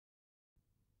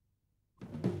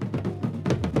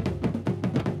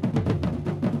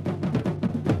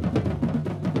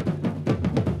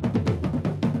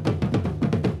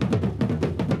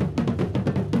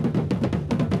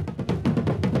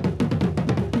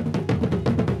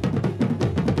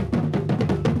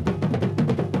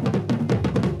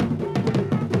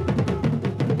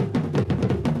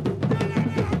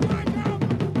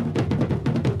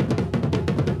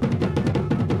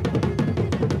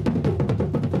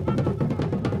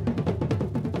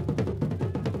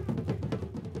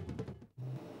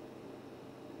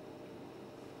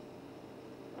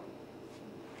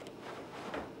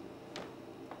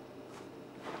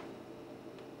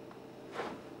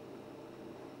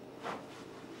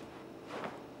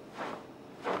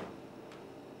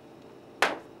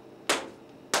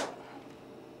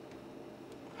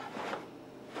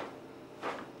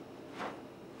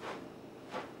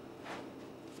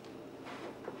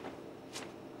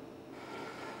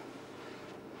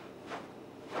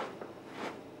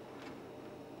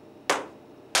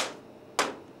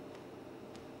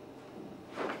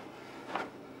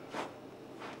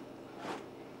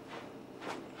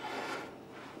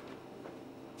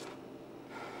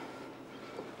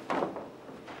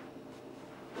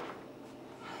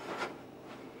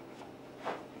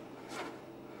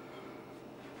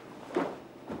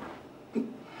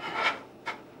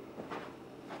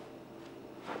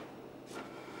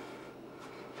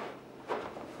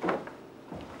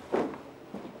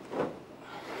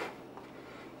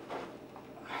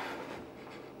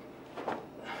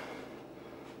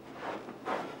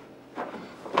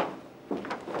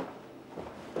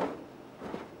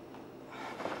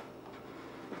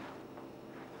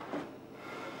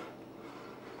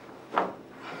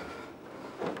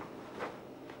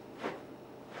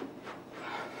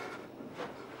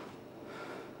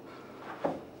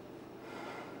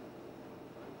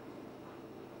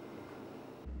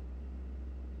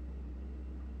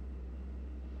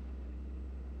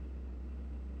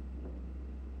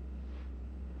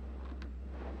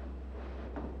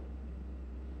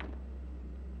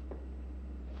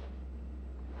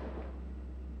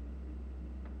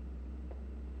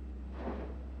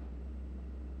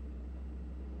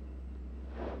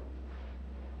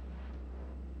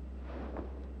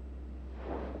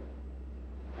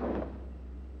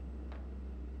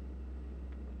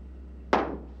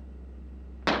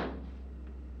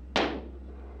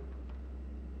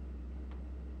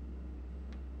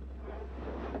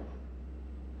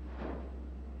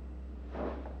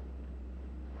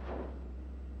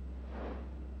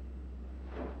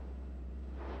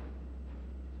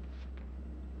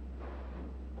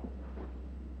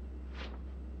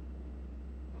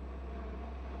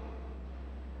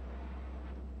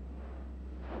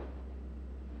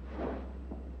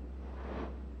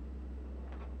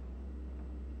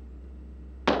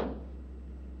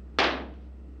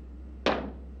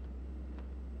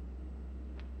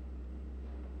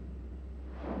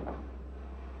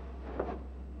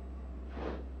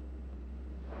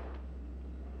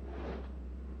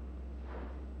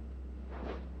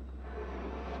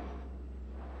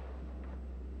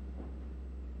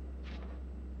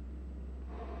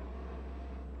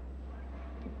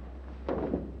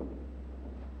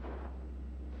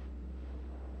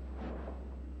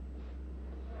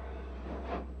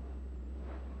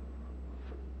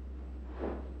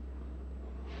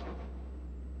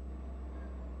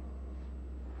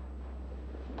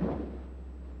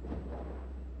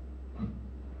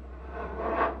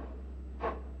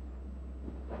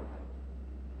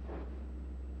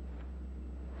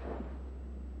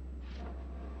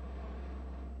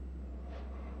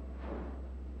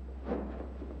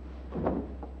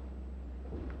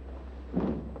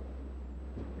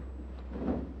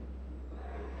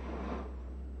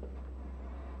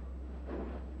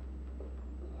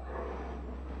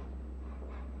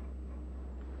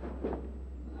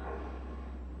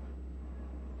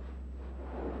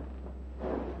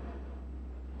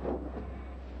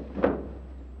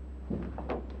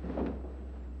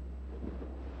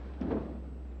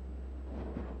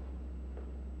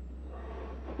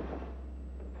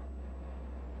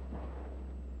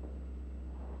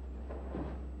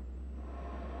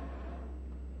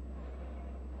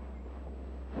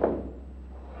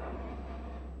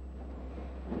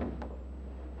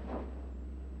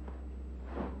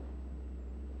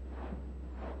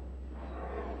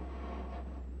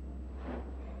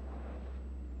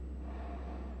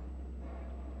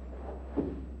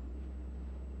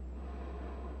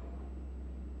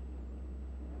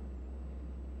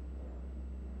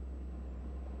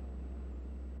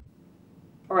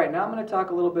Alright, now I'm going to talk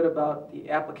a little bit about the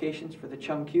applications for the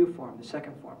Chim Kiu form, the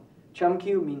second form. Chim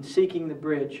Kiu means seeking the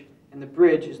bridge, and the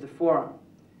bridge is the forearm.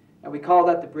 Now we call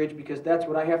that the bridge because that's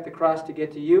what I have to cross to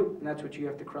get to you, and that's what you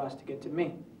have to cross to get to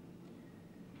me.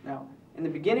 Now, in the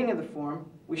beginning of the form,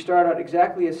 we start out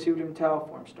exactly as Su Lim Tao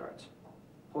form starts.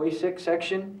 Hoi Sik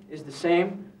section is the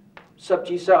same. Sup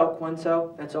Ji Sao, Quan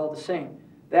Sao, that's all the same.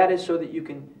 That is so that you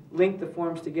can link the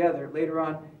forms together. Later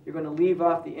on, you're going to leave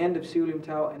off the end of Su Lim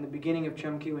Tao and the beginning of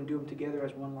Chim Kiu and do them together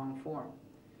as one long form.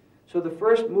 So the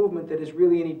first movement that is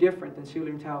really any different than Su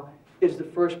Lim Tao is the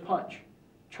first punch.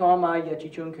 Cha Ma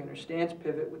Yachi Chun Kun, or stance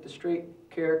pivot with the straight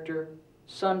character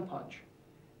sun punch.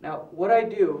 Now, what I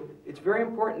do, it's very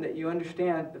important that you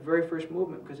understand the very first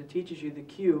movement because it teaches you the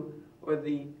cue or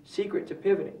the secret to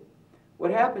pivoting.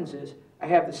 What happens is, I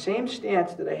have the same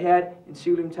stance that I had in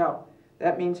Su Lim Tao.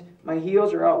 That means my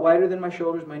heels are out wider than my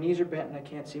shoulders, my knees are bent, and I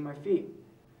can't see my feet.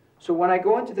 So when I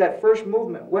go into that first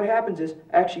movement, what happens is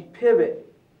I actually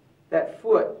pivot that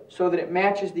foot so that it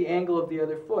matches the angle of the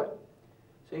other foot.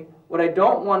 See? What I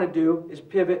don't want to do is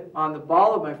pivot on the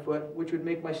ball of my foot, which would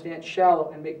make my stance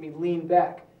shallow and make me lean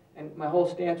back, and my whole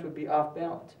stance would be off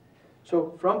balance.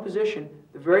 So from position,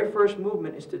 the very first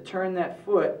movement is to turn that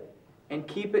foot and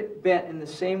keep it bent in the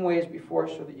same way as before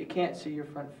so that you can't see your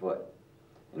front foot.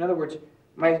 In other words,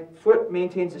 my foot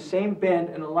maintains the same bend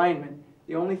and alignment.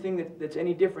 The only thing that's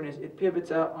any different is it pivots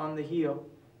out on the heel,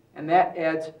 and that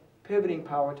adds pivoting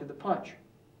power to the punch.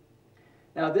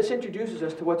 Now this introduces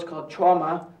us to what's called Cha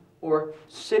Ma, or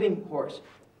sitting horse,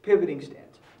 pivoting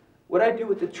stance. What I do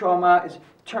with the Cha Ma is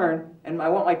turn, and I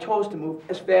want my toes to move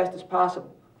as fast as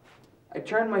possible. I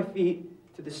turn my feet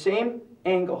to the same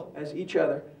angle as each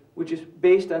other, which is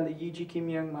based on the Yi Ji Kim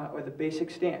Yang Ma, or the basic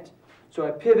stance. So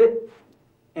I pivot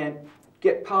and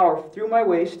get power through my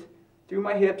waist, through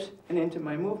my hips, and into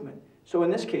my movement. So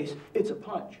in this case, it's a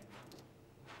punch.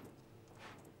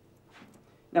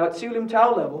 Now at Su Lim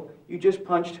Tao level, you just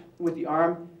punched with the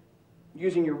arm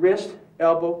using your wrist,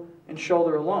 elbow, and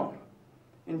shoulder alone.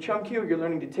 In Chim Kiu, you're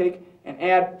learning to take and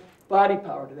add body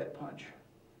power to that punch.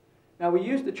 Now we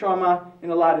use the Cha Ma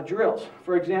in a lot of drills.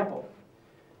 For example,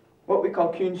 what we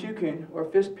call Kun Su Kun, or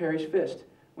fist parries fist.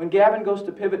 When Gavin goes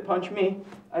to pivot punch me,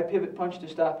 I pivot punch to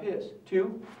stop his.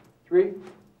 2, 3,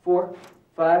 4,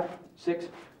 5, 6,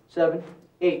 7,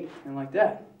 8, and like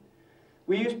that.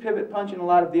 We use pivot punch in a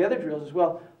lot of the other drills as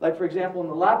well. Like for example in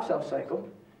the lap south cycle,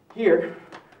 here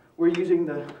we're using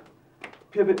the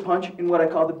pivot punch in what I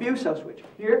call the Bu Sao switch.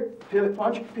 Here, pivot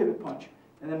punch,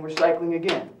 and then we're cycling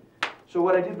again. So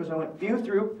what I did was I went Bu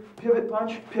through, pivot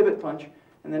punch,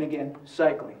 and then again,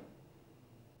 cycling.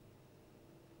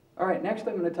 Alright, next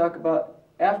I'm going to talk about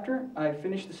after I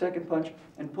finish the second punch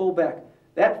and pull back.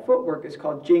 That footwork is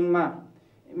called Jing Ma.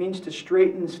 It means to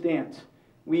straighten the stance.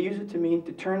 We use it to mean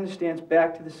to turn the stance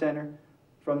back to the center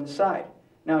from the side.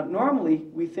 Now normally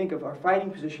we think of our fighting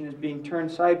position as being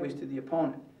turned sideways to the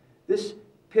opponent. This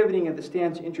pivoting of the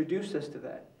stance introduced us to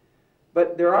that.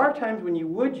 But there are times when you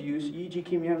would use Yi Ji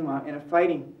Kim Yang Ma in a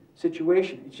fighting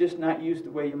situation. It's just not used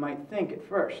the way you might think at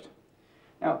first.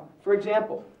 Now, for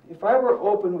example, if I were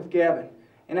open with Gavin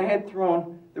and I had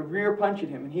thrown the rear punch at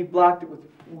him and he blocked it with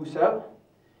Wu Sao,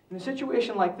 in a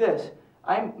situation like this,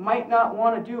 I might not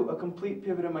want to do a complete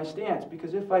pivot of my stance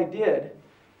because if I did,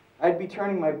 I'd be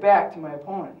turning my back to my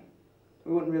opponent.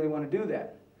 We wouldn't really want to do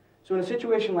that. So in a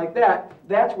situation like that,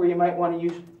 that's where you might want to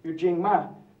use your Jing Ma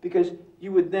because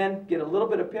you would then get a little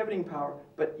bit of pivoting power,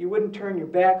 but you wouldn't turn your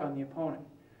back on the opponent.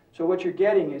 So what you're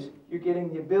getting is you're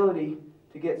getting the ability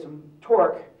to get some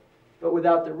torque, but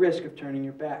without the risk of turning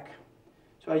your back.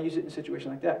 So I use it in a situation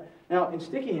like that. Now in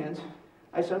sticky hands,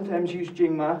 I sometimes use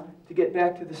Jing Ma to get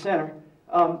back to the center.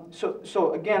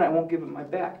 So again, I won't give it my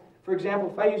back. For example,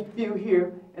 if I used Bu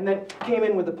here and then came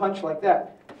in with a punch like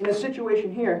that, in a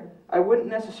situation here, I wouldn't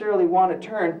necessarily want to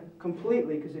turn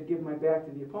completely because it'd give my back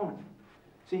to the opponent.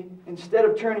 See, instead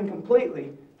of turning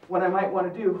completely, what I might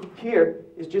want to do here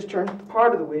is just turn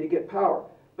part of the way to get power,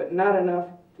 but not enough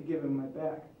to give him my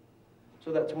back.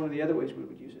 So that's one of the other ways we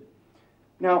would use it.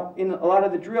 Now, in a lot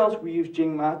of the drills, we use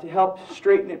Jing Ma to help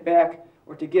straighten it back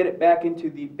or to get it back into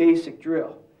the basic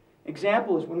drill.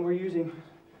 Example is when we're using,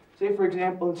 say for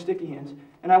example in sticky hands,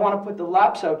 and I want to put the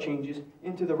lap sao changes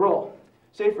into the roll.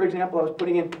 Say for example I was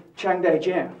putting in Chang Dai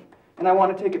Jam, and I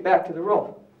want to take it back to the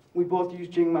roll. We both use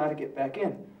Jing Ma to get back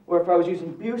in. Or if I was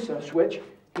using Bu Sao switch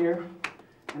here,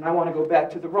 and I want to go back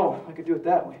to the roll, I could do it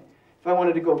that way. If I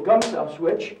wanted to go Gum Sao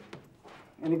switch,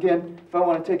 and again, if I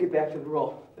want to take it back to the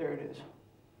roll, there it is.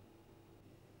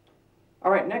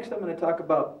 Alright, next I'm going to talk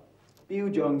about Bu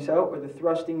Zhong Sao, or the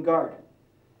thrusting guard.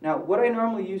 Now, what I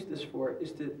normally use this for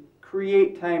is to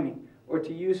create timing, or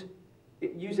to use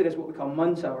use it as what we call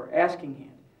munsao, or asking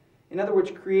hand. In other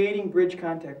words, creating bridge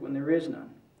contact when there is none.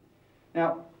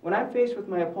 Now, when I'm faced with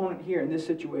my opponent here in this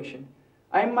situation,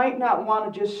 I might not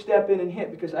want to just step in and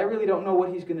hit because I really don't know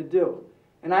what he's going to do.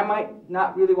 And I might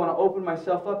not really want to open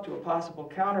myself up to a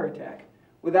possible counterattack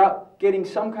without getting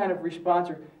some kind of response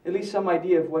or at least some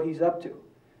idea of what he's up to.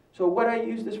 So what I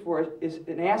use this for is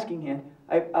an asking hand.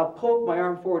 I'll poke my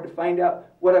arm forward to find out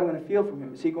what I'm going to feel from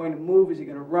him. Is he going to move? Is he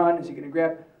going to run? Is he going to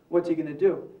grab? What's he going to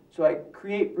do? So I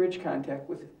create bridge contact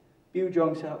with Biu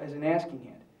Zhong Sao as an asking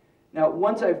hand. Now,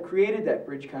 once I've created that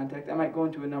bridge contact, I might go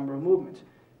into a number of movements.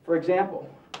 For example,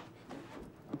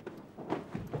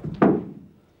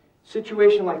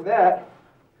 situation like that,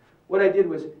 what I did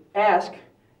was ask,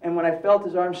 and when I felt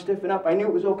his arm stiffen up, I knew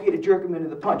it was okay to jerk him into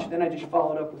the punch. Then I just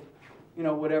followed up with,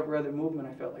 whatever other movement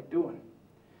I felt like doing.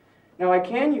 Now, I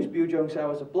can use Biu Zhong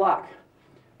Sao as a block.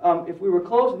 If we were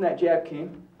closed and that jab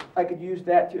came, I could use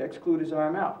that to exclude his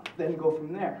arm out, then go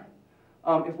from there.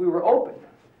 If we were open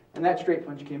and that straight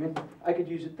punch came in, I could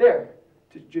use it there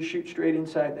to just shoot straight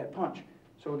inside that punch.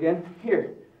 So again,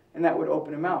 here, and that would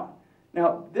open him out.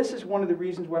 Now, this is one of the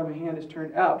reasons why my hand is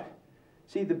turned out.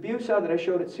 See, the Biu Sao that I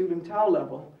showed at Siu Lim Tao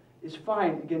level is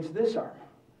fine against this arm.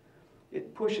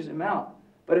 It pushes him out.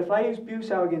 But if I use Biu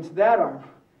Sao against that arm,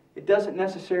 it doesn't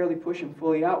necessarily push him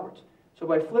fully outwards. So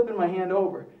by flipping my hand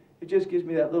over, it just gives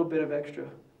me that little bit of extra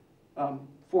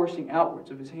forcing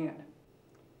outwards of his hand.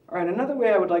 All right, another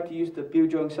way I would like to use the Biu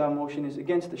Zhong Sao motion is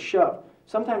against the shove.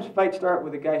 Sometimes fights start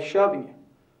with a guy shoving you.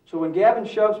 So when Gavin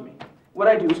shoves me, what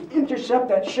I do is intercept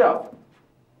that shove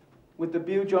with the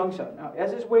Biu Zhong Sao. Now,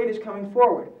 as his weight is coming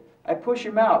forward, I push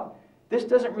him out. This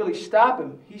doesn't really stop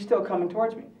him. He's still coming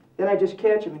towards me. Then I just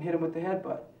catch him and hit him with the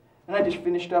headbutt. And I just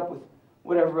finished up with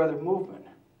whatever other movement.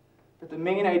 But the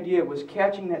main idea was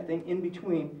catching that thing in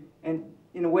between and,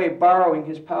 in a way, borrowing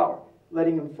his power,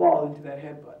 letting him fall into that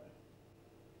headbutt.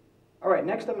 All right,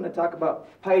 next I'm going to talk about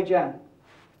Pai Jian,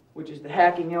 which is the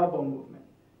hacking elbow movement.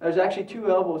 There's actually two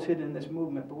elbows hidden in this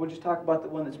movement, but we'll just talk about the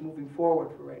one that's moving forward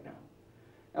for right now.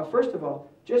 Now, first of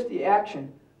all, just the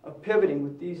action of pivoting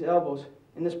with these elbows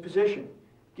in this position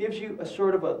gives you a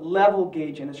sort of a level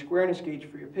gauge and a squareness gauge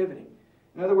for your pivoting.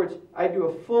 In other words, I do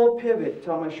a full pivot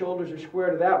till my shoulders are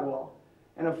square to that wall,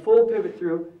 and a full pivot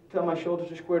through till my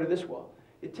shoulders are square to this wall.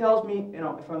 It tells me,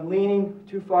 if I'm leaning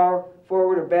too far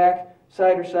forward or back,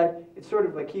 side or side, it sort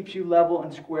of like keeps you level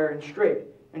and square and straight,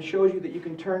 and shows you that you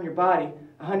can turn your body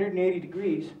 180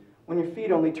 degrees when your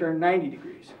feet only turn 90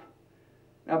 degrees.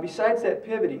 Now, besides that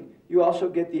pivoting, you also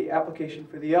get the application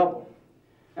for the elbow.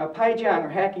 Now, Pai Jian, or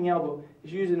hacking elbow,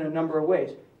 is used in a number of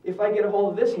ways. If I get a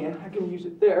hold of this hand, I can use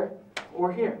it there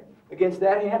or here. Against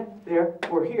that hand, there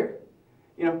or here.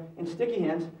 In sticky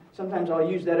hands, sometimes I'll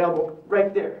use that elbow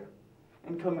right there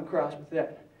and come across with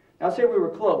that. Now, say we were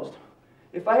closed.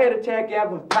 If I had attacked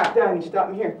Gavin with pop down and he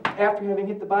stopped me here, after having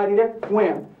hit the body there,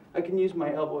 wham, I can use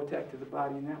my elbow attack to the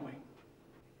body in that way.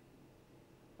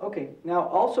 Okay, now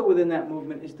also within that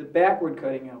movement is the backward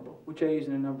cutting elbow, which I use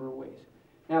in a number of ways.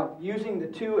 Now, using the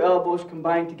two elbows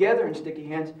combined together in sticky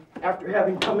hands, after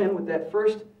having come in with that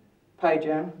first Pai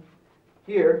Jian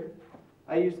here,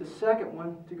 I use the second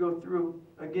one to go through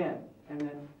again and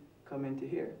then come into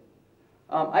here.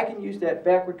 I can use that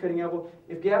backward cutting elbow.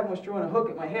 If Gavin was throwing a hook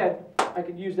at my head, I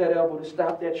could use that elbow to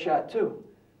stop that shot too.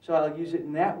 So I'll use it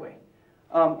in that way.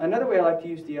 Another way I like to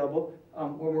use the elbow,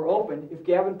 when we're open, if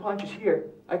Gavin punches here,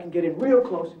 I can get in real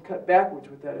close and cut backwards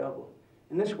with that elbow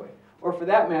in this way. Or for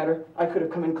that matter, I could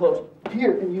have come in close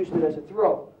here and used it as a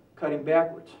throw, cutting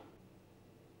backwards.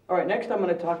 All right, next I'm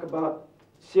going to talk about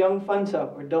Xiang Fan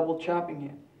Sao, or double chopping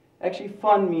hand. Actually,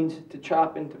 fan means to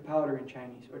chop into powder in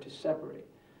Chinese, or to separate.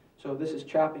 So this is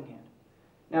chopping hand.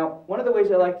 Now, one of the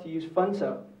ways I like to use Fan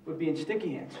Sao would be in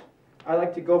sticky hands. I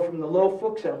like to go from the low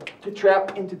fook sao to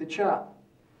trap into the chop.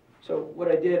 So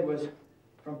what I did was,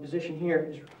 from position here,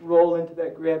 is roll into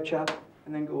that grab chop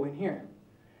and then go in here.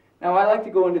 Now, I like to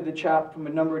go into the chop from a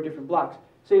number of different blocks.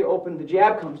 Say open, the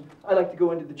jab comes, I like to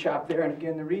go into the chop there and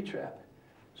again the retrap.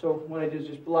 So what I do is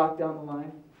just block down the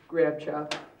line, grab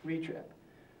chop, retrap.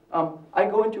 I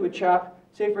go into a chop,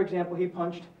 say for example he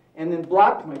punched and then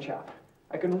blocked my chop.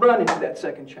 I can run into that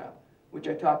second chop, which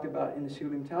I talked about in the Siu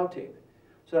Lim Tao tape.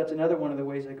 So that's another one of the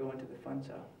ways I go into the Fan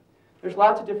Sao. There's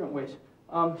lots of different ways.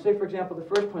 Say for example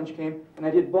the first punch came and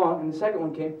I did bong and the second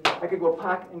one came, I could go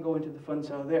pak and go into the Fan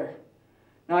Sao there.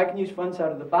 Now I can use Fan Sao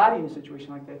to the body in a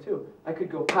situation like that too. I could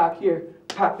go pak here,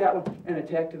 pak that one, and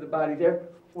attack to the body there,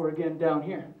 or again down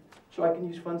here. So I can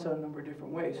use Fan Sao in a number of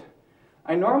different ways.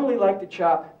 I normally like to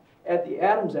chop at the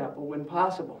Adam's apple when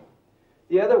possible.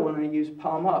 The other one I use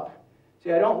palm up.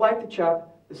 See, I don't like to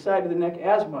chop the side of the neck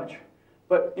as much,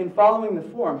 But in following the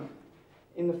form,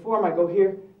 in the form I go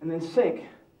here and then sink,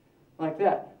 like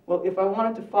that. Well, if I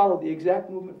wanted to follow the exact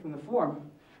movement from the form,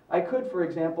 I could, for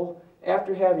example,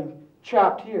 after having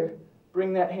chopped here,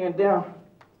 bring that hand down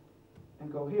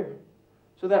and go here.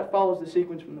 So that follows the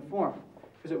sequence from the form,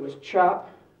 because it was chop,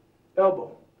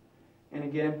 elbow. And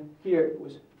again, here it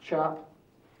was chop,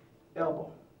 elbow.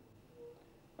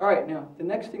 All right, now, the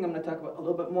next thing I'm going to talk about a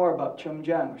little bit more about chum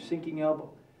jiang, or sinking elbow.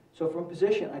 So from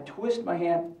position, I twist my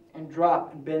hand and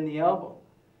drop and bend the elbow.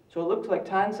 So it looks like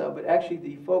tan sao, but actually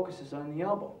the focus is on the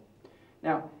elbow.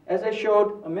 Now, as I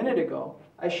showed a minute ago,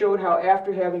 I showed how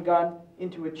after having gone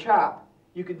into a chop,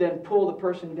 you could then pull the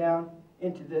person down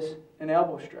into this, an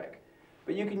elbow strike.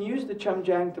 But you can use the chum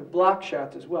jiang to block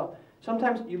shots as well.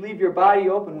 Sometimes you leave your body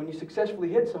open when you successfully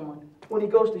hit someone. When he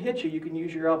goes to hit you, you can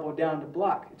use your elbow down to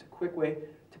block. It's a quick way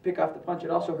to pick off the punch. It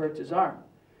also hurts his arm.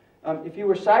 If you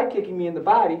were side kicking me in the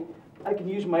body, I can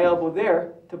use my elbow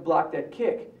there to block that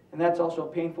kick. And that's also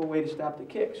a painful way to stop the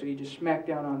kick. So you just smack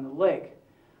down on the leg.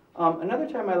 Another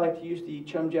time I like to use the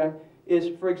chum jiang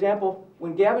is, for example,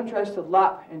 when Gavin tries to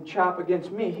lop and chop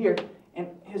against me here, and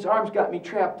his arm's got me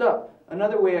trapped up.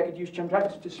 Another way I could use chum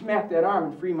jiang is to smack that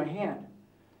arm and free my hand.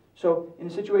 So in a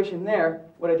situation there,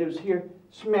 what I did was here,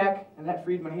 smack, and that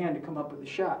freed my hand to come up with a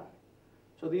shot.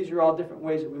 So these are all different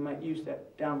ways that we might use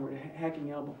that downward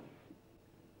hacking elbow.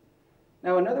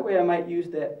 Now another way I might use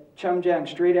that chum jiang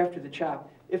straight after the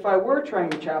chop, if I were trying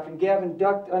to chop and Gavin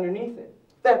ducked underneath it,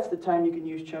 that's the time you can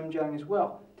use chum jiang as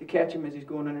well to catch him as he's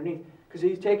going underneath. Because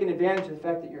he's taking advantage of the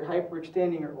fact that you're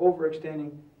hyperextending or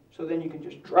overextending, so then you can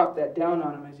just drop that down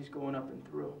on him as he's going up and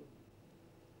through.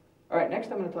 All right,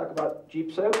 next I'm going to talk about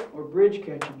jeep sao, or bridge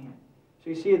catching hand.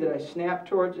 So you see that I snap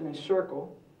towards in a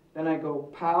circle, then I go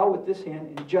pow with this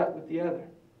hand and jut with the other.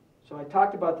 So I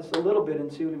talked about this a little bit in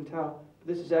Siu Tao, but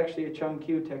this is actually a Chim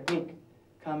Kiu technique,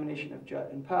 combination of jut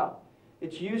and pow.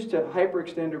 It's used to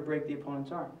hyperextend or break the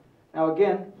opponent's arm. Now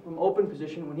again, from open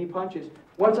position, when he punches,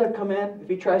 once I've come in, if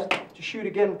he tries to shoot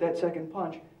again with that second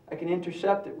punch, I can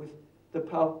intercept it with the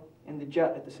pow and the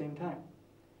jut at the same time.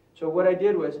 So what I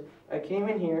did was, I came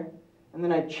in here, and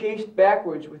then I chased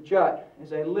backwards with jut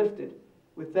as I lifted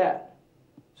with that.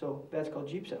 So that's called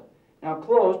jeep sao. Now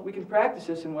closed, we can practice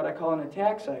this in what I call an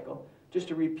attack cycle, just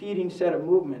a repeating set of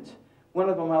movements. One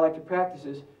of them I like to practice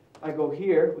is, I go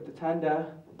here with the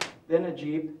tanda, then a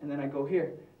jeep, and then I go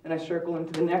here. Then I circle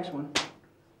into the next one.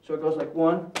 So it goes like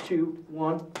 1, 2,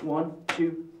 1, 1,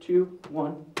 2, 2,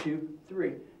 1, 2, 3.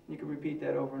 And you can repeat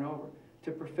that over and over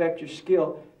to perfect your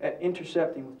skill at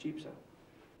intercepting with jeep sao.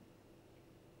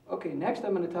 Okay, next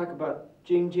I'm going to talk about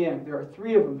jing jiang. There are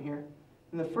 3 of them here.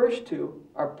 And the first 2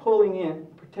 are pulling in,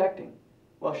 protecting,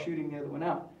 while shooting the other one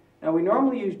out. Now we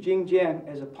normally use jing jiang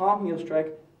as a palm heel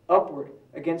strike upward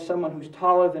against someone who's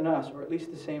taller than us, or at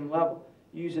least the same level.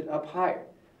 Use it up higher.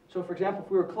 So for example,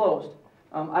 if we were closed,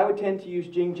 I would tend to use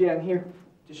jing jiang here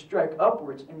to strike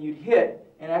upwards, and you'd hit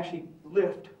and actually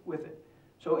lift with it.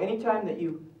 So anytime that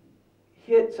you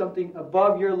hit something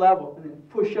above your level and then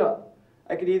push up,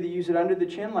 I could either use it under the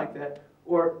chin like that,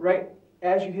 or right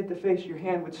as you hit the face, your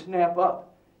hand would snap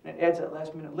up, and it adds that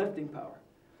last minute lifting power.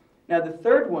 Now the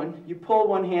third one, you pull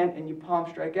one hand and you palm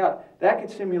strike out. That could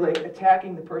simulate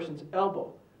attacking the person's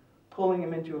elbow, pulling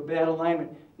him into a bad alignment,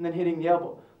 and then hitting the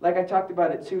elbow. Like I talked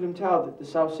about at Siu Tao, the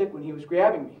South Sick, when he was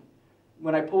grabbing me.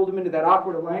 When I pulled him into that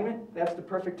awkward alignment, that's the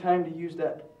perfect time to use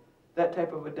that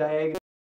type of a diagonal.